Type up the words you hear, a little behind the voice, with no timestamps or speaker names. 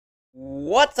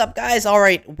What's up, guys?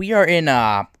 Alright, we are in,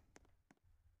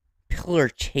 Pillar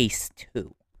Chase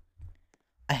 2.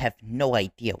 I have no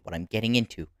idea what I'm getting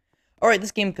into. Alright,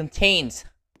 this game contains...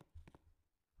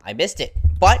 I missed it,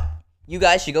 but you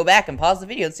guys should go back and pause the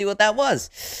video and see what that was.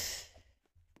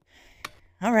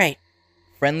 Alright.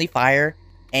 Friendly fire,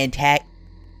 antagonist.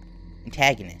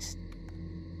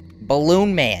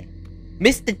 Balloon Man.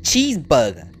 Mr.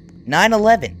 Cheeseburger.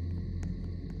 9/11.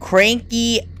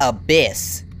 Cranky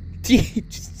Abyss. Who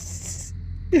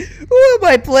am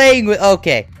I playing with?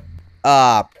 Okay.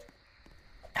 How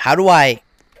do I...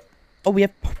 Oh, we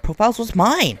have profiles. What's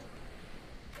mine?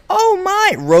 Oh,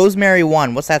 my. Rosemary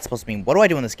 1. What's that supposed to mean? What do I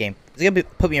do in this game? Is it going to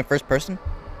put me in first person?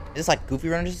 Is this like Goofy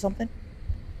Runners or something?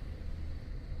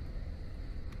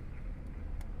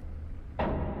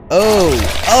 Oh.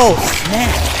 Oh,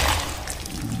 snap.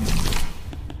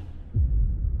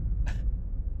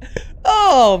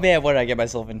 Oh, man. What did I get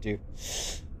myself into?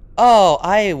 Oh,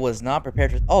 I was not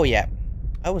prepared for... Oh, yeah.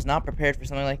 I was not prepared for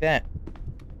something like that.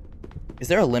 Is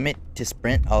there a limit to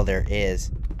sprint? Oh, there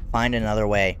is. Find another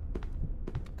way.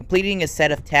 Completing a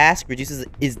set of tasks reduces...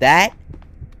 Is that?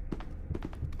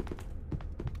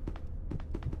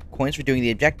 Coins for doing the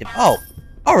objective. Oh.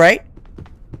 Alright.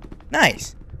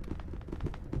 Nice.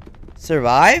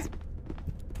 Survive?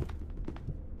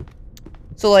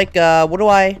 So, like, what do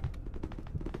I...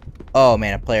 Oh,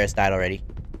 man. A player has died already.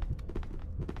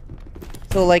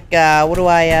 So, like, what do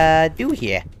I, do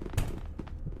here?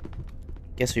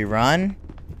 Guess we run.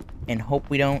 And hope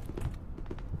we don't...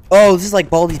 Oh, this is like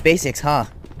Baldi's Basics, huh?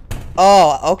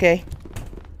 Oh, okay.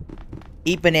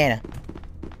 Eat banana.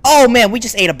 Oh, man, we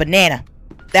just ate a banana.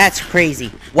 That's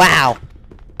crazy. Wow.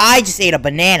 I just ate a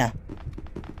banana.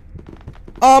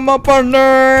 I'm a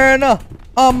banana.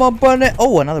 I'm a banana.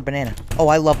 Oh, another banana. Oh,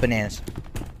 I love bananas.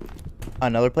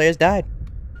 Another player's died.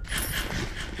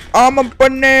 I'm a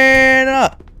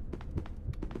banana!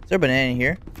 Is there a banana in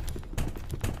here?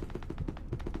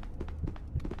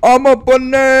 I'm a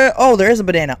banana! Oh, there is a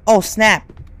banana. Oh,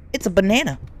 snap. It's a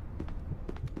banana.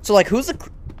 So, like, who's the...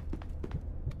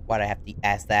 Why'd I have to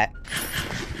ask that?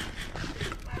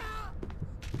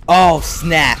 Oh,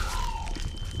 snap.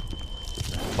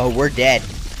 Oh, we're dead.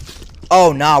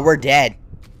 Oh, nah, we're dead.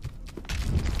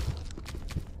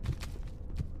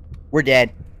 We're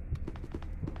dead.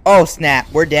 Oh, snap.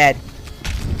 We're dead.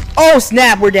 Oh,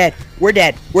 snap. We're dead. We're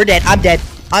dead. We're dead. I'm dead.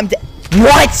 I'm dead.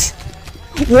 What?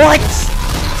 What?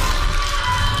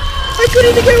 I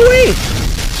couldn't even get away.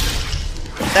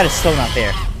 That is so not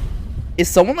fair. Is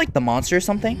someone like the monster or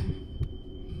something?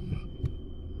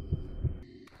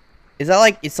 Is that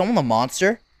like... Is someone the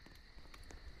monster?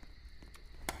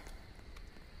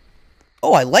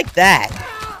 Oh, I like that.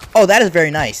 Oh, that is very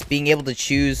nice. Being able to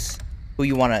choose who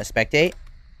you want to spectate.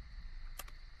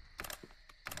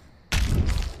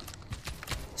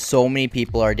 So many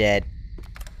people are dead.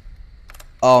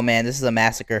 Oh, man, this is a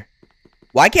massacre.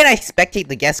 Why can't I spectate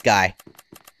the guest guy?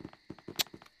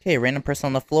 Okay, random person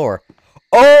on the floor.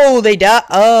 Oh, they died.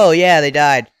 Oh, yeah, they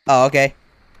died. Oh, okay.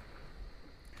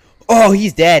 Oh,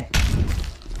 he's dead.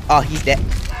 Oh, he's dead.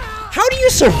 How do you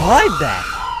survive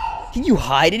that? Can you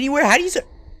hide anywhere? How do you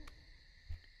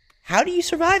How do you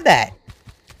survive that?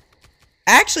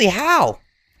 Actually, how?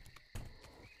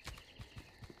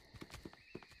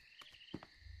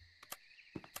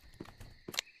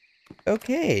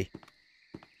 Okay.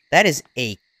 That is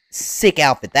a sick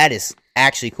outfit. That is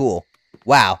actually cool.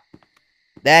 Wow.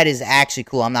 That is actually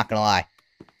cool. I'm not gonna lie.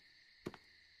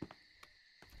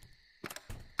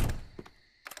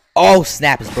 Oh,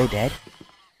 snap. Is bro dead?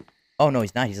 Oh, no,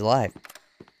 he's not. He's alive.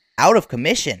 Out of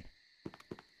commission.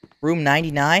 Room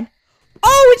 99.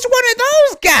 Oh, it's one of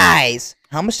those guys!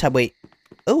 How much time? Wait.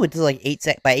 Oh, it's like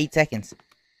 8 seconds.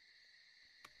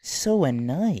 So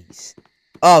nice.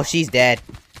 Oh, she's dead.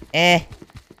 Eh.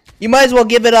 You might as well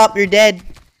give it up. You're dead.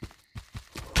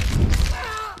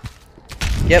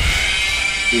 Yep.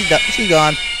 She's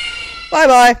gone.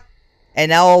 Bye-bye. And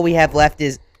now all we have left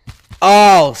is...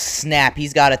 Oh, snap.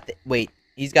 He's got a... Wait.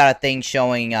 He's got a thing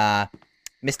showing, Mr.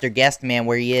 Guestman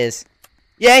where he is.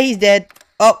 Yeah, he's dead.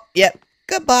 Oh, yep.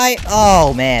 Goodbye.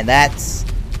 Oh, man. That's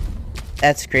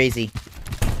crazy.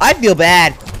 I feel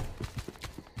bad.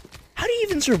 How do you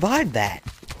even survive that?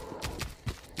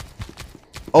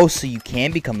 Oh, so you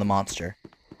can become the monster.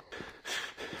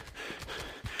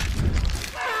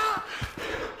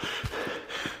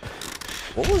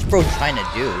 What was bro trying to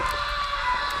do?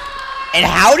 And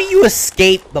how do you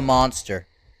escape the monster?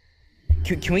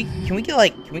 Can we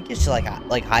just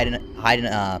hide in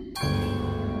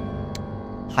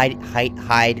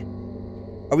hide?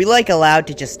 Are we like allowed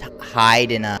to just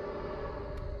hide in a...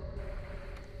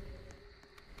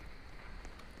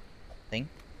 something.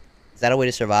 Is that a way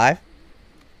to survive?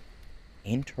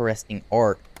 Interesting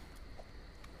art.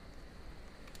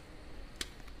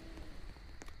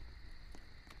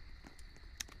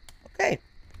 Okay.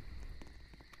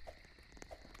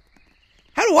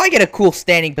 How do I get a cool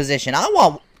standing position? I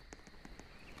want...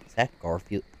 Is that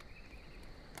Garfield?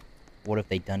 What have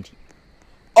they done to you?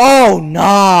 Oh,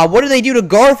 nah! What did they do to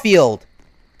Garfield?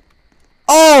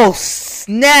 Oh,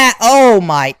 snap! Oh,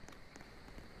 my...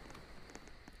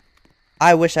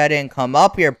 I wish I didn't come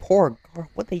up here. Poor Gar...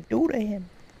 What'd they do to him?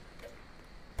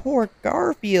 Poor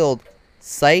Garfield.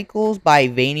 Cycles by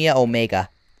Vania Omega.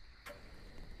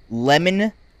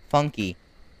 Lemon Funky.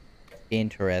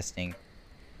 Interesting.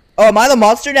 Oh, am I the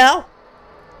monster now?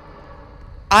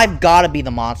 I've gotta be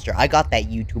the monster. I got that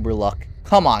YouTuber look.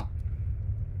 Come on.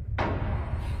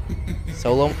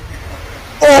 Solo.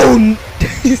 Oh!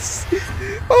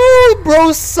 Oh,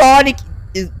 bro, Sonic...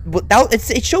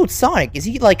 It showed Sonic. Is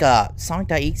he like a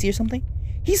Sonic.exe or something?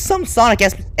 He's some Sonic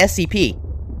SCP.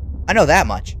 I know that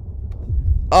much.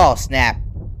 Oh, snap.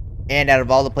 And out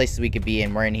of all the places we could be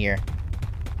in, we're in here.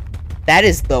 That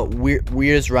is the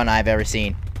weirdest run I've ever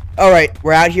seen. Alright,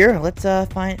 we're out here. Let's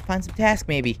find some tasks,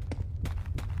 maybe.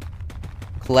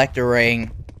 Collect a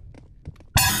ring.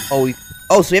 Oh,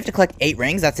 so we have to collect 8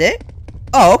 rings? That's it?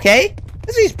 Oh, okay.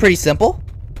 This is pretty simple.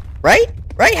 Right?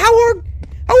 Right? How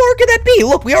hard could that be?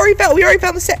 Look, we already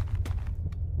found the set.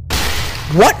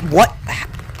 What?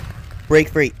 Break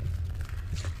free.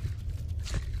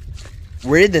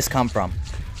 Where did this come from?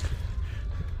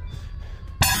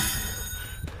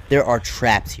 There are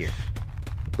traps here.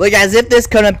 Like, as if this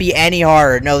couldn't be any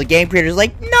harder. No, the game creator's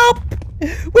like, nope.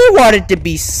 We want it to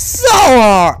be so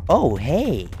hard. Oh,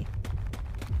 hey.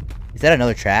 Is that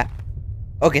another trap?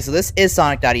 Okay, so this is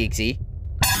Sonic.exe.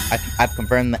 I've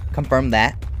confirmed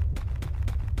that.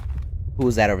 Who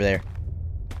was that over there?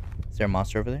 Is there a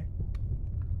monster over there?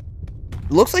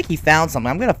 It looks like he found something.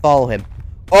 I'm gonna follow him.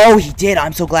 Oh, he did.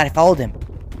 I'm so glad I followed him.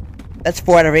 That's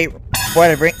 4 out of 8. 4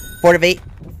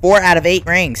 out of 8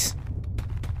 rings.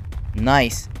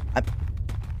 Nice.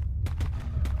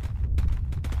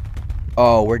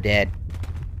 Oh, we're dead.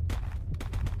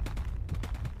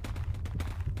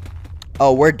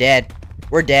 Oh, we're dead.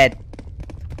 We're dead.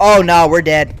 Oh, no, we're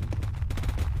dead.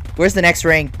 Where's the next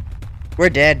ring? We're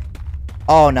dead.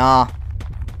 Oh, nah.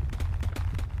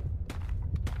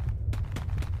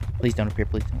 Please don't appear,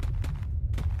 please don't.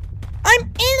 I'm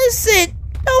innocent!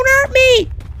 Don't hurt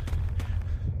me!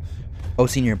 Oh,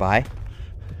 see nearby?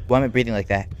 Why am I breathing like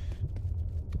that?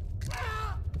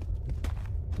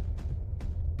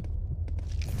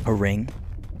 A ring.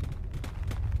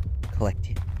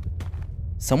 Collected.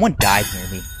 Someone died near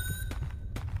me.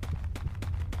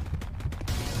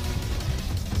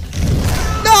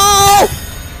 No!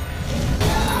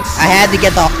 I had to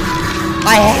get the...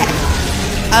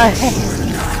 Not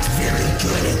very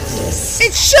good at this. Hey,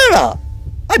 shut up!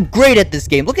 I'm great at this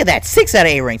game. Look at that. 6 out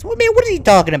of 8 rings. What, man, what is he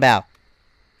talking about?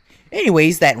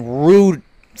 Anyways, that rude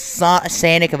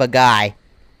Sonic of a guy.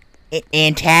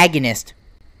 Antagonist.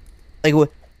 Like,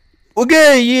 what?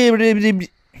 Okay, yeah.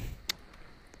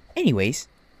 Anyways.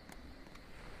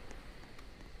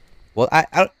 Well,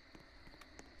 I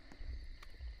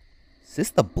is this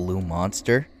the blue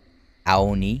monster?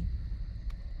 Aoni?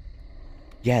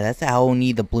 Yeah, that's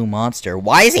Aoni, the blue monster.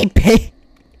 Why is he pink?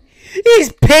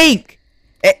 He's pink!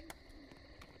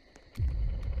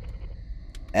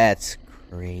 That's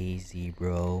crazy,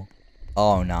 bro.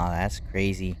 Oh, nah, that's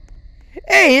crazy.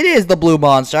 Hey, it is the blue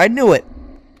monster. I knew it.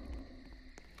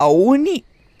 Aoni.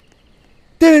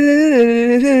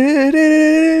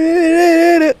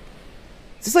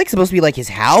 Is this like supposed to be like his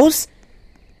house?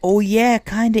 Oh yeah,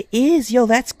 kinda is. Yo,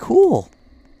 that's cool.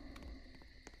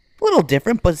 A little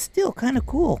different, but still kinda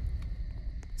cool.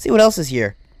 Let's see what else is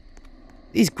here.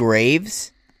 These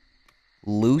graves.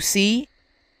 Lucy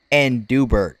and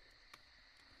Dubert.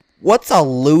 What's a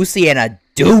Lucy and a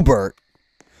Dubert?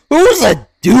 Who's a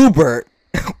Dubert?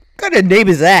 What kind of name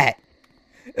is that?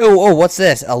 Oh, what's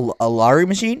this? A lottery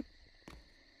machine?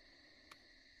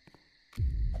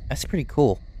 That's pretty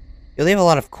cool. Yo, they have a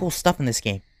lot of cool stuff in this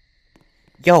game.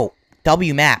 Yo,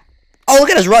 W map. Oh, look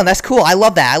at us run. That's cool. I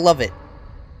love that. I love it.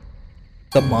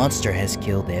 The monster has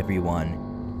killed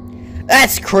everyone.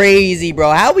 That's crazy,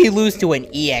 bro. How we lose to an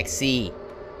EXE?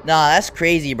 Nah, that's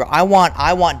crazy, bro. I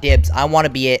want dibs. I want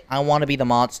to be it. I want to be the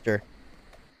monster.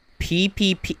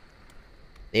 PPP.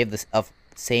 They have this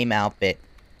same outfit.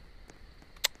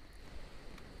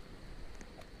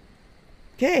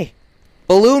 Okay.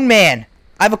 Balloon Man.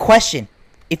 I have a question.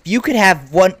 If you could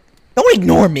have one... Don't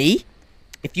ignore me.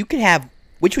 If you could have...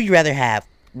 Which would you rather have?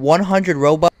 100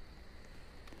 Robux?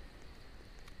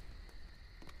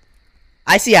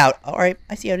 I see how. Alright,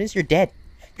 I see how it is. You're dead.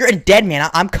 You're a dead man.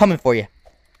 I'm coming for you.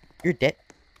 You're dead.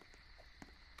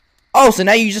 Oh, so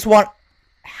now you just want...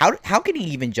 How can he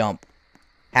even jump?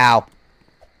 How?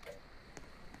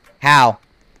 How?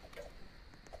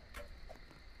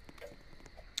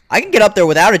 I can get up there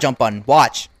without a jump button.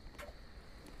 Watch.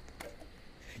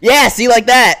 Yeah, see, like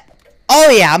that. Oh,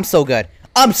 yeah, I'm so good.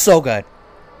 I'm so good.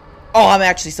 Oh, I'm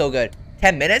actually so good.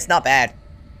 10 minutes? Not bad.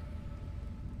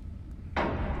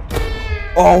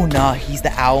 Oh, nah, he's the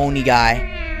Aoni guy.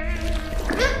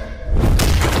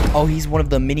 Oh, he's one of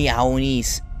the mini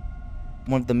Aonis.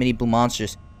 One of the mini blue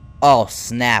monsters. Oh,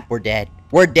 snap. We're dead.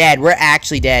 We're dead. We're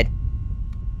actually dead.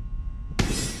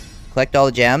 Collect all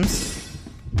the gems.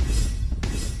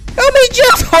 How many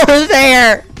gems are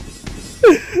there?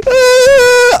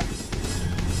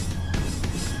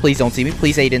 Please don't see me.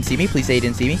 Please say he didn't see me. Please say he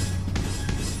didn't see me.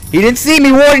 He didn't see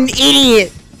me. What an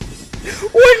idiot.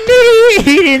 What an idiot.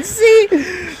 He didn't see.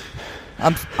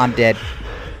 I'm dead.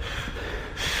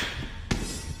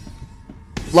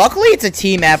 Luckily, it's a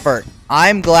team effort.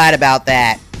 I'm glad about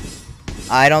that.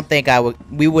 I don't think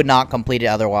we would not complete it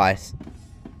otherwise.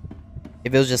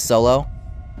 If it was just solo.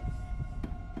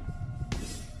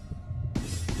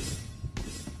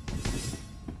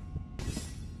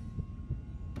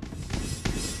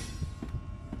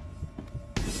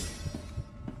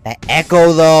 That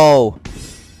echo, though.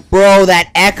 Bro,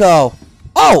 that echo.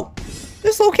 Oh!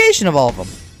 This location of all of them.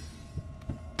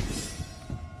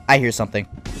 I hear something.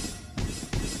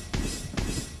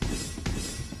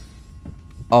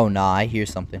 Oh, nah, I hear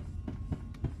something.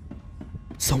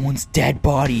 Someone's dead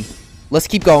body. Let's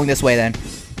keep going this way, then.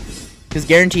 Because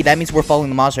guaranteed, that means we're following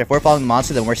the monster. If we're following the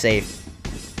monster, then we're safe.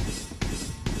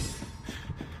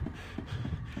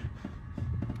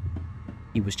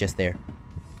 He was just there.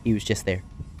 He was just there.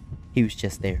 He was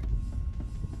just there.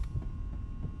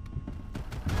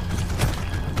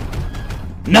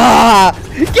 Nah!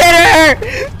 Get her!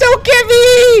 Don't get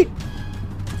me!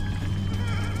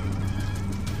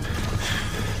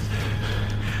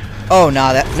 Oh,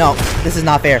 nah, no, this is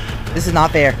not fair. This is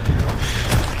not fair.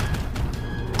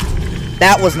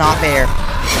 That was not fair.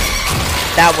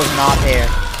 That was not fair.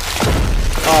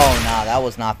 Oh, nah, that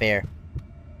was not fair.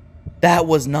 That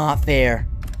was not fair.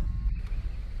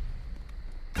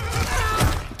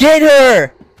 Get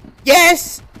her!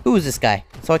 Yes! Who is this guy?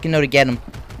 So I can know to get him.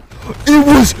 It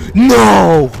was...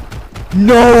 No!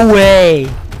 No way!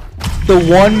 The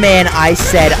one man I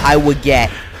said I would get.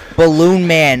 Balloon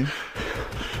Man.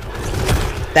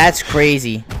 That's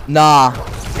crazy. Nah.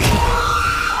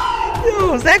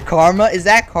 Yo, is that karma? Is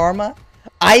that karma?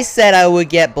 I said I would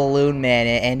get Balloon Man,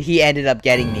 and he ended up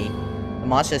getting me. The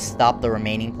monster stopped the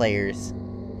remaining players.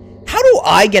 How do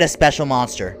I get a special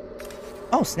monster?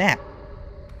 Oh, snap.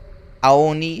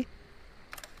 Aoni.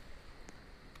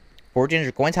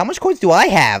 1,400 coins? How much coins do I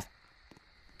have?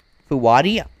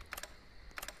 Fuwatti?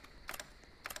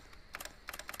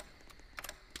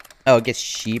 Oh, it gets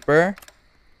cheaper.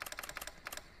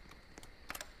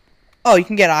 Oh, you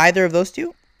can get either of those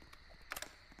two?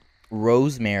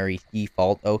 Rosemary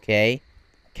default, okay.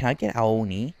 Can I get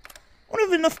Aoni? I don't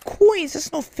have enough coins,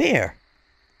 that's not fair.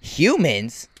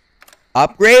 Humans?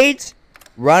 Upgrades?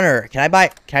 Runner. Can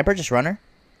I purchase Runner?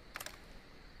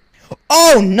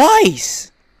 Oh,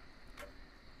 nice!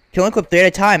 Can only equip 3 at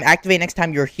a time. Activate next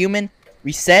time you're human.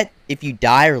 Reset if you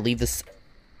die or leave this.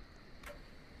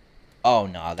 Oh,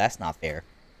 no, that's not fair.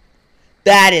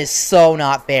 That is so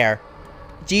not fair.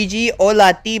 GG,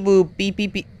 hola, tibu, beep,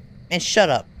 beep, beep. And shut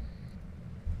up.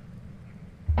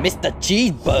 Mr.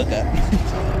 Cheeseburger.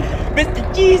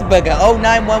 Mr. Cheeseburger,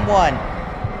 0911.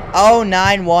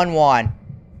 0911.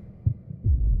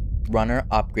 Runner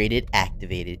upgraded,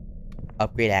 activated.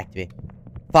 Upgrade activated.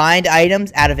 Find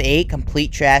items out of 8,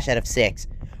 complete trash out of 6.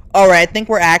 Alright, I think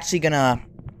we're actually gonna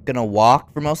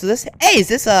walk for most of this. Hey, is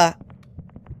this a...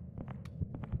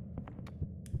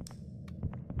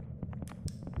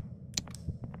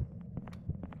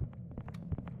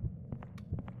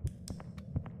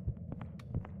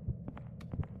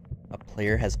 A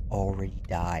player has already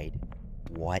died.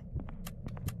 What?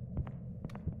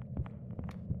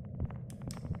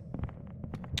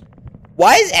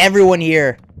 Why is everyone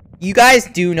here? You guys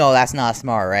do know that's not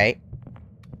smart, right?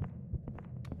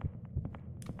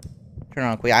 Turn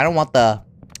on quick. I don't want the...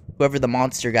 whoever the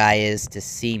monster guy is to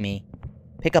see me.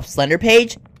 Pick up Slender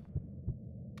Page?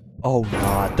 Oh,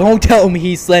 nah. Don't tell me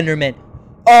he's Slenderman.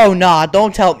 Oh, nah.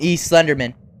 Don't tell me he's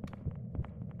Slenderman.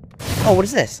 Oh, what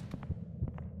is this?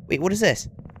 Wait, what is this?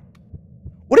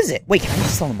 What is it? Wait, can I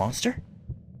just sell the monster?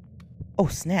 Oh,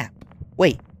 snap.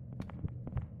 Wait.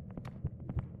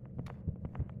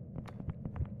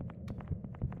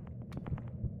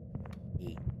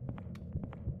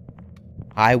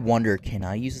 I wonder, can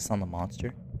I use this on the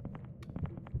monster?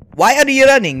 Why are you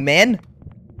running, man?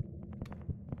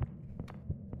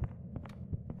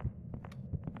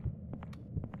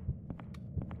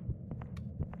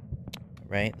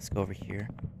 Right, let's go over here.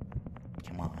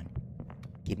 Come on.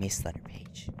 Give me a slender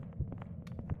page.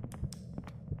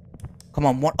 Come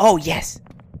on, one. Oh, yes!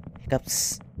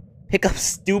 Pick up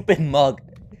stupid mug.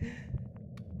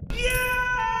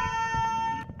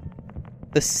 Yeah!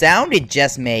 The sound it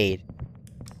just made.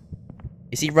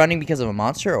 Is he running because of a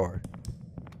monster, or?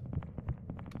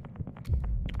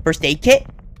 First aid kit?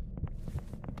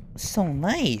 So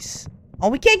nice. Oh,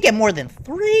 we can't get more than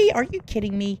 3? Are you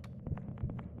kidding me?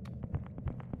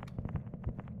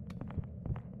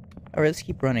 Alright, let's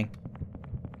keep running.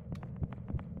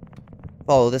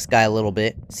 Follow this guy a little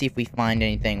bit. See if we find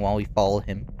anything while we follow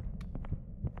him.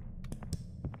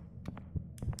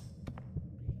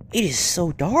 It is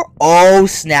so dark. Oh,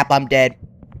 snap, I'm dead.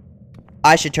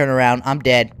 I should turn around. I'm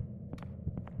dead.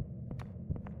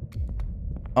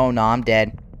 Oh, no, I'm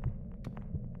dead.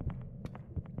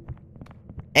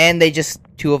 And they just,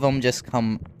 2 of them just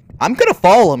come. I'm gonna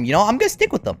follow them, you know? I'm gonna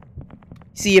stick with them.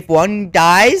 See, if one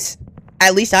dies,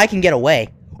 at least I can get away.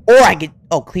 Or I could,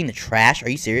 oh, clean the trash. Are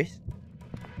you serious?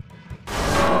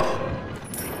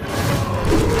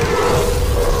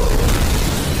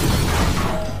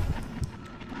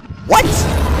 What?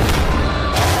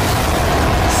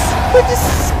 Where does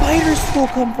spider skull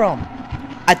come from?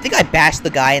 I think I bashed the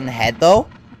guy in the head, though.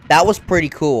 That was pretty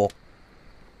cool.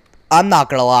 I'm not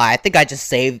gonna lie. I think I just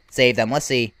saved them. Let's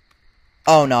see.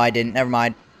 Oh, no, I didn't. Never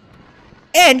mind.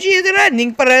 And she is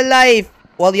running for her life,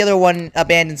 while the other one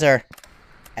abandons her.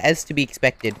 As to be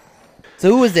expected. So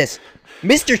who is this?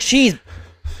 Mr. Cheese.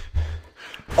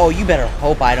 Oh, you better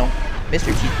hope I don't.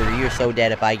 Mr. Cheeseburger, you're so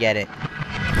dead if I get it.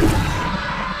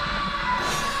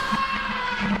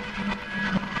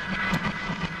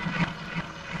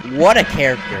 What a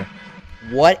character.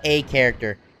 What a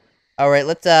character. Alright,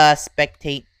 let's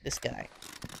spectate this guy.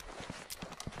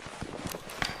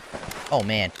 Oh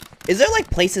man. Is there like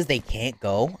places they can't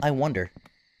go? I wonder.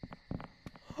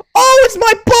 Oh, it's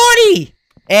my body!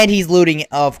 And he's looting it,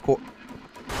 of course.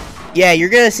 Yeah, you're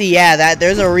gonna see, yeah, that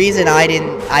there's a reason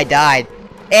I died.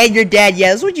 And you're dead. Yeah,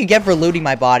 that's what you get for looting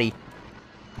my body.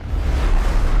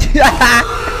 Get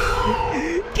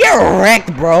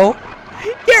wrecked, bro.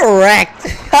 Get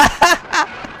wrecked.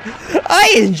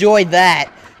 I enjoyed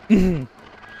that.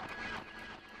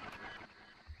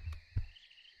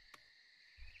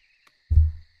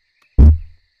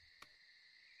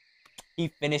 He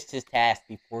finished his task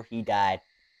before he died.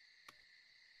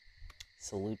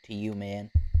 Salute to you,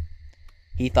 man.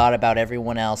 He thought about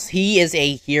everyone else. He is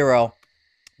a hero.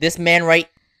 This man right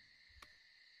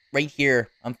here,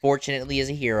 unfortunately, is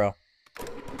a hero.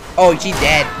 Oh, she's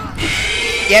dead.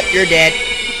 Yep, you're dead.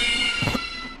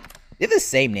 They have the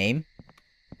same name.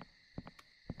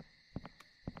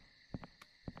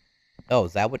 Oh,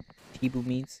 is that what Tibu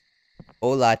means?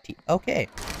 Hola, okay.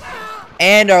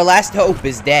 And our last hope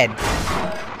is dead.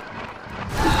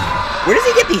 Where does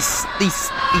he get these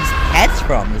pets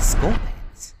from? The skull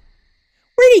pets.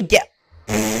 Where did he get?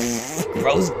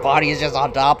 Bro's body is just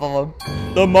on top of him.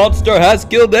 The monster has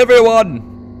killed everyone.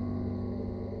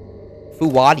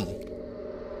 Fuwatti.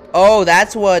 Oh,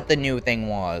 that's what the new thing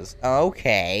was.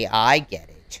 Okay, I get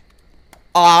it.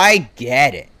 I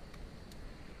get it.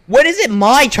 When is it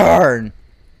my turn?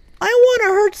 I want to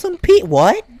hurt some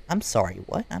What? I'm sorry,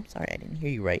 what? I'm sorry, I didn't hear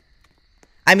you right.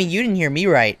 I mean, you didn't hear me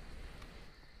right.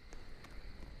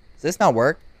 Does this not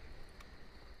work?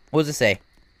 What does it say?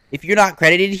 If you're not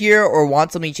credited here or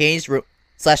want something changed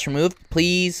 / removed,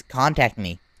 please contact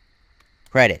me.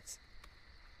 Credits.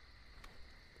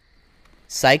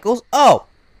 Cycles? Oh!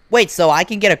 Wait, so I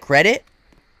can get a credit?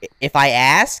 If I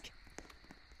ask?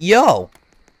 Yo!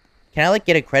 Can I, like,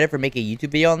 get a credit for making a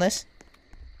YouTube video on this?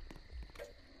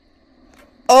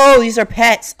 Oh, these are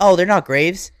pets! Oh, they're not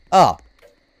graves? Oh.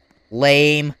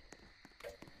 Lame.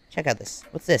 Check out this.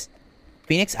 What's this?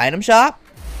 Phoenix item shop?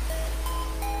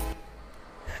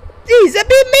 Jeez, that'd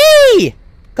be me!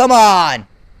 Come on!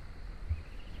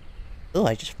 Oh,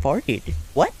 I just farted.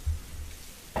 What?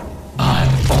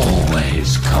 I've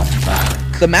always come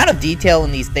back. The amount of detail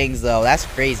in these things, though, that's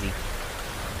crazy.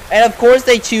 And of course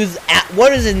they choose,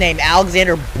 what is his name?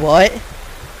 Alexander Butt?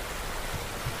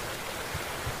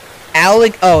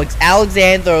 It's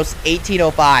Alexandros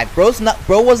 1805.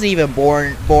 Bro wasn't even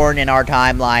born in our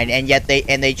timeline, and yet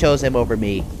they chose him over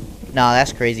me. Nah,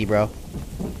 that's crazy, bro.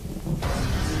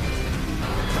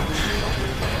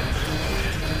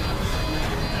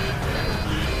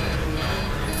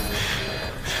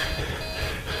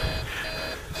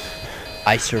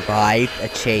 I survived a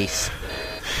chase.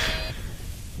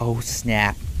 Oh,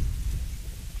 snap.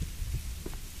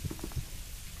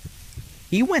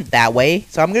 He went that way,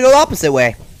 so I'm gonna go the opposite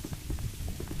way.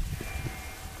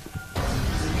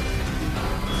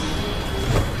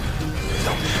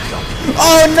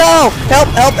 Oh no! Help,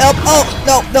 help, help! Oh,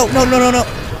 no, no, no, no, no, no.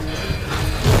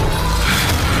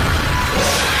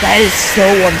 That is so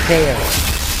unfair.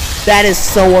 That is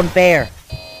so unfair.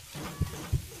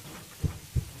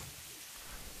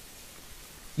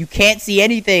 You can't see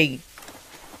anything.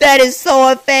 That is so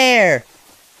unfair.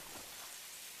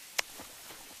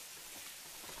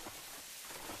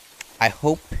 I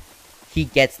hope he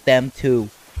gets them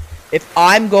too. If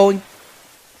I'm going...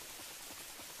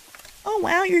 Oh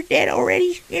wow, you're dead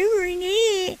already.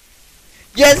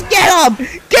 Just get him!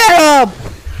 Get him!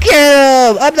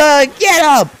 Get him! I'm done! Get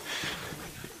him!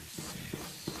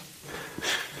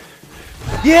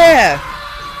 Yeah!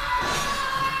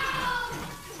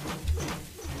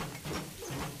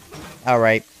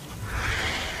 Alright.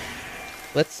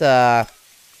 Let's, like,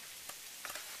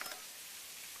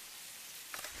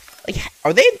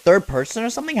 are they in third person or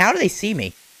something? How do they see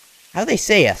me? How do they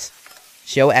see us?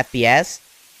 Show FPS?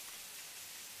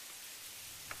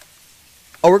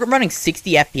 Oh, we're running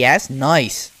 60 FPS?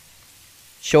 Nice.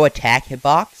 Show attack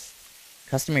hitbox?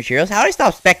 Customer heroes? How do I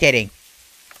stop spectating?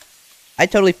 I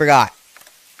totally forgot.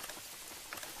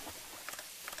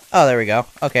 Oh, there we go.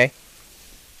 Okay.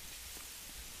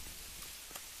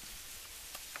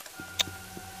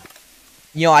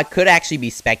 You know, I could actually be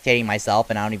spectating myself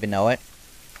and I don't even know it.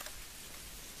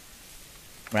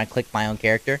 When I click my own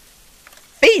character.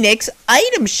 Phoenix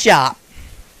Item Shop!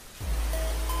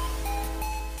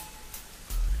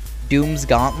 Doom's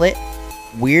Gauntlet.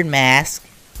 Weird Mask.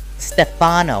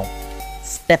 Stefano.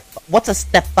 What's a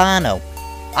Stefano?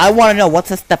 I want to know,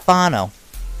 what's a Stefano?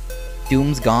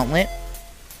 Doom's Gauntlet.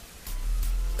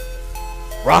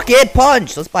 Rocket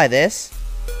Punch! Let's buy this.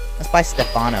 Let's buy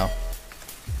Stefano.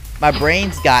 My brain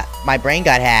got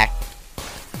hacked.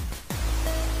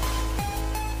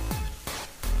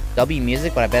 W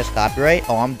music, but I bet it's copyright.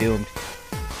 Oh, I'm doomed.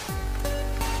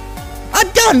 I'm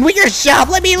done with your shop.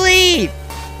 Let me leave.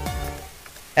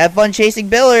 Have fun chasing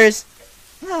billers.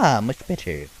 Ah, much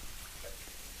better.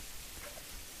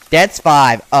 That's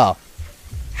 5. Oh,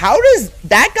 how does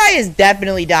that guy has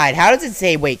definitely died? How does it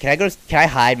say? Wait, can I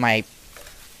hide my?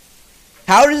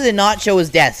 How does it not show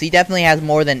his deaths? He definitely has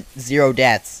more than 0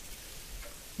 deaths.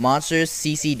 Monsters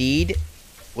CCD'd.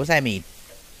 What does that mean?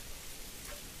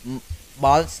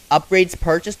 Upgrades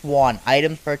purchased 1.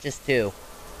 Items purchased 2.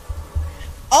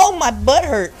 Oh, my butt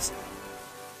hurts.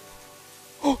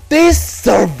 They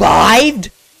survived?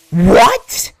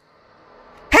 What?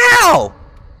 How?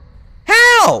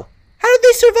 How? How did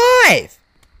they survive?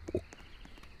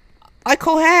 I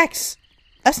call hacks.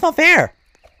 That's not fair.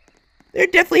 They're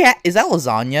definitely is that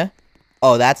lasagna?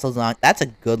 Oh, that's lasagna. That's a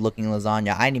good looking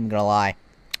lasagna. I ain't even gonna lie.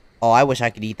 Oh, I wish I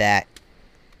could eat that.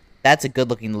 That's a good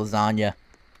looking lasagna.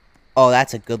 Oh,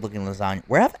 that's a good looking lasagna.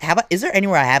 Where is there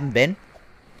anywhere I haven't been?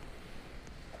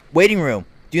 Waiting room.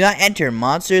 Do not enter.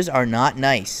 Monsters are not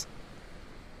nice.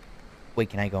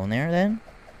 Wait, can I go in there then?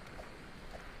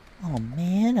 Oh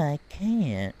man, I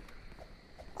can't.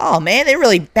 Oh man, they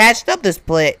really patched up this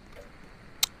plate.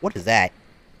 What is that?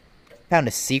 Found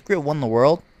a secret, won the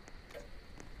world.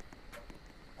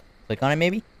 Click on it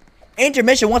maybe?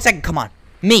 Intermission, 1 second, come on.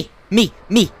 Me.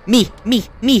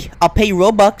 I'll pay you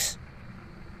Robux.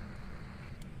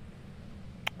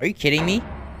 Are you kidding me?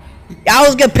 I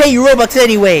was gonna pay you Robux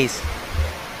anyways.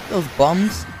 Those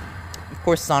bums. Of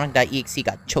course, Sonic.exe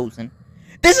got chosen.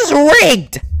 This is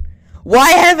rigged!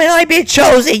 Why haven't I been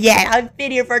chosen yet? I've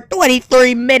been here for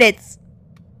 23 minutes.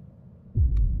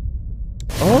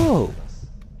 Oh.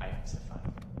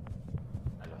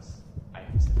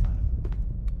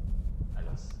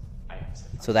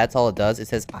 So that's all it does. It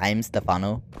says, I'm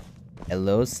Stefano.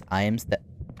 Hellos, I am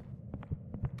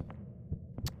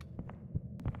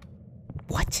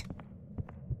What?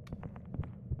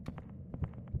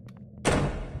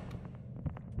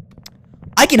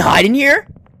 I can hide in here?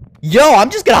 Yo,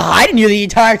 I'm just gonna hide in here the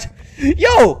entire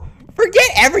Yo, forget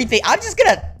everything. I'm just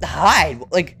gonna hide.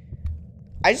 Like,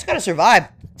 I just gotta survive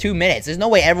 2 minutes. There's no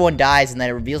way everyone dies and then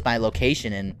it reveals my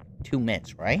location in 2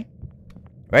 minutes, right?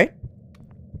 Right?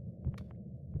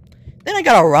 Then I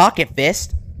got a rocket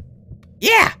fist.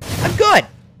 Yeah, I'm good.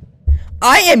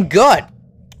 I am good.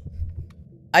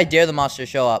 I dare the monster to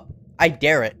show up. I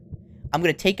dare it. I'm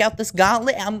gonna take out this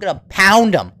gauntlet and I'm gonna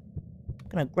pound him. I'm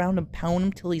gonna ground and pound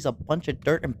him till he's a bunch of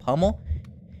dirt and pummel.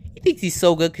 He thinks he's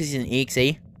so good because he's an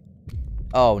EXE.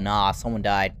 Oh, nah, someone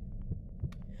died.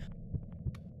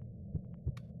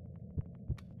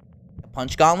 A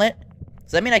punch gauntlet?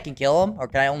 Does that mean I can kill him or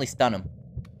can I only stun him?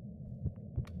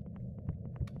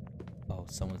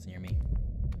 someone's near me.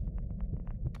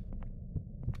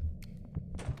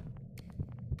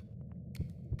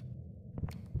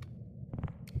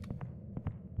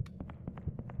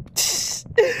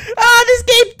 Ah, this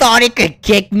game thought it could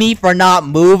kick me for not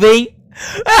moving.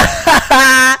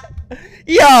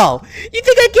 Yo, you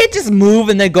think I can't just move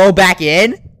and then go back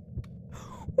in?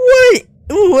 What?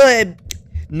 What?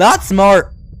 Not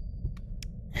smart.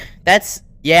 That's,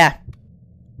 yeah.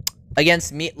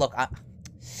 Against me, look, when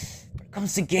it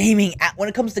comes to gaming, when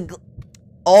it comes to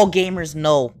all gamers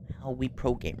know how we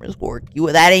pro gamers work.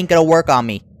 That ain't gonna work on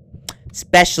me.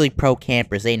 Especially pro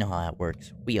campers, they know how that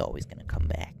works. We always gonna come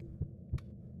back.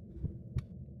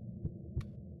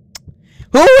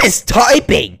 Who is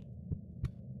typing?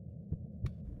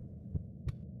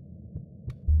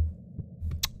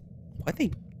 I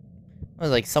think was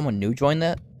like someone new joined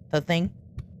the thing.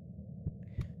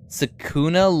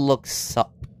 Sakuna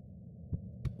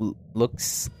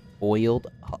looks spoiled.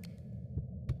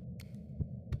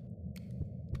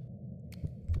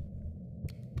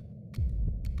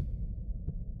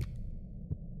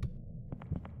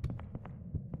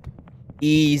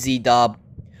 Easy dub.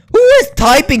 Who is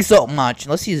typing so much?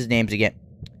 Let's see his names again.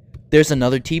 There's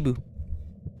another Tibu.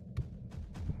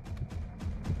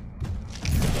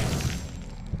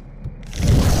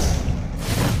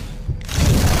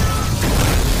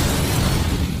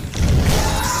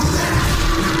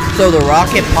 So the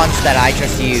rocket punch that I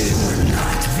just used,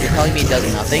 you're telling me it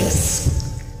does nothing?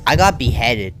 I got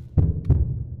beheaded.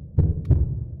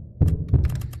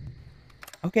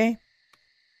 Okay.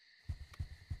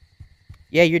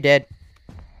 Yeah, you're dead.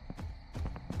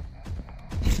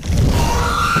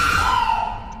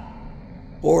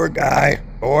 Poor guy.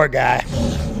 Poor guy.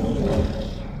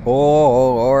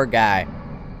 Poor guy.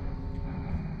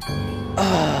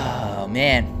 Oh,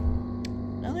 man.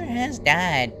 Another has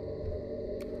died.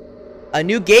 A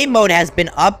new game mode has been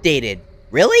updated.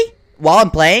 Really? While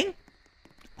I'm playing?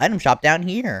 Item shop down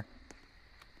here.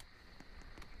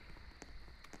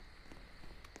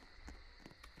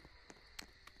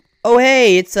 Oh,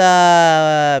 hey, it's,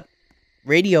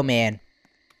 Radio Man.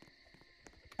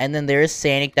 And then there's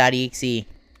Sanic.exe.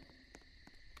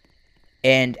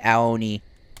 And Aoni.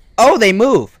 Oh, they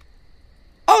move!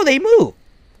 Oh, they move!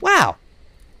 Wow.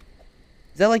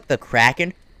 Is that like the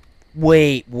Kraken?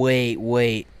 Wait.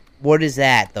 What is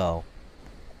that, though?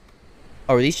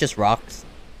 Oh, are these just rocks?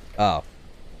 Oh.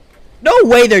 No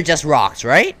way they're just rocks,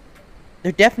 right?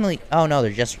 They're definitely... Oh, no, they're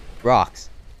just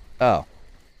rocks. Oh.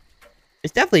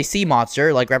 It's definitely a sea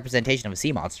monster, like representation of a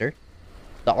sea monster.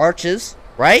 The arches,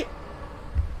 right?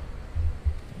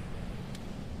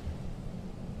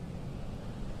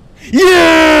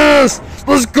 Yes!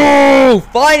 Let's go!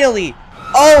 Finally!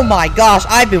 Oh my gosh,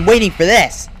 I've been waiting for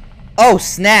this. Oh,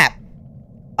 snap.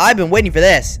 I've been waiting for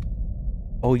this.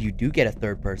 Oh, you do get a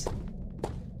third person.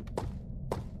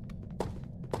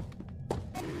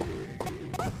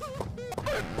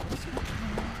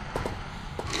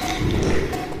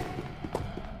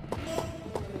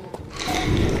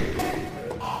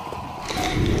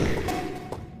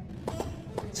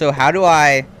 So how do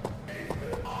I...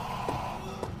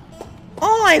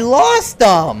 Oh, I lost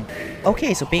them!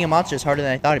 Okay, so being a monster is harder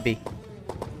than I thought it'd be.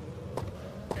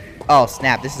 Oh,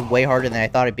 snap. This is way harder than I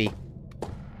thought it'd be.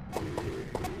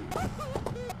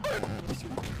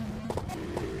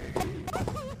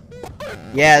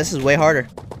 Yeah, this is way harder.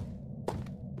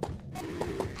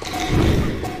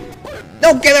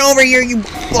 No, get it over here, you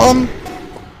bum!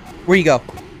 Where'd you go?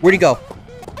 Where'd you go?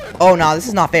 Oh, no, this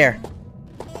is not fair.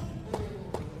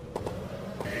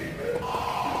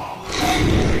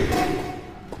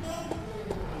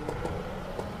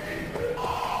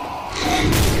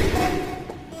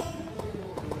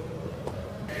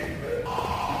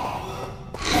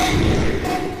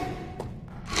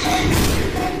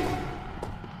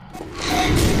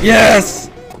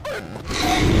 Yes!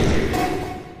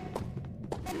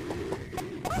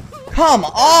 Come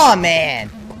on,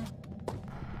 man!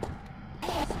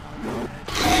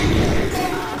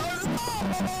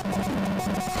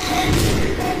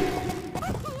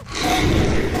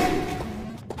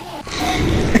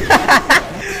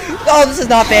 Oh, this is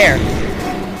not fair.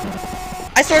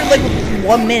 I started like with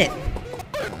 1 minute.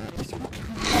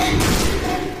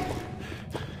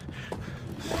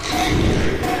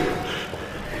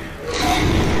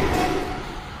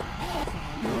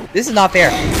 This is not fair.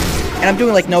 And I'm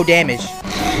doing like no damage.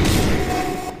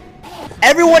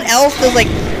 Everyone else does like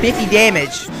 50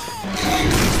 damage.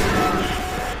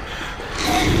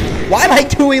 Why am I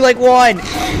doing like 1?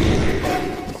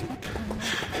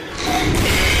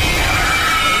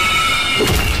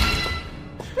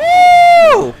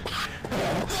 Woo!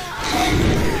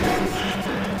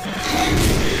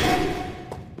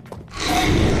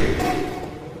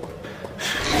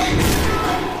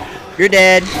 You're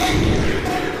dead.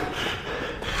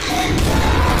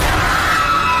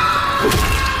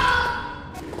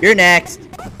 You're next.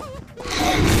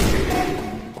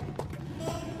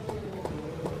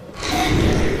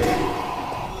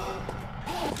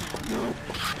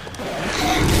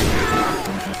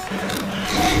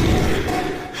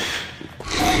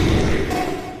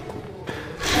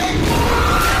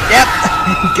 Yep.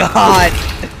 God.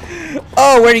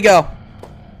 Oh, where'd he go?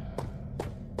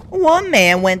 One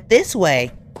man went this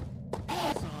way.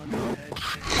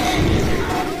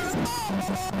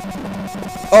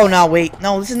 Oh, no, wait.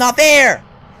 No, this is not fair.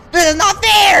 This is not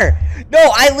fair. No,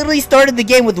 I literally started the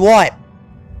game with what?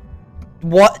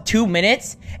 What, 2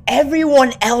 minutes?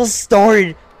 Everyone else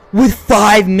started with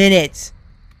 5 minutes.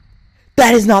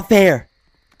 That is not fair.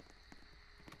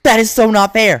 That is so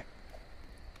not fair.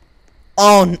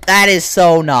 Oh, that is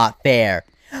so not fair.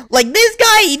 Like, this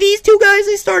guy, these two guys,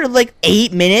 they started like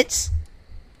 8 minutes.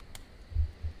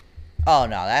 Oh,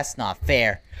 no, that's not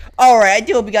fair. Alright, I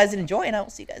do hope you guys did enjoy, and I will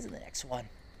see you guys in the next one.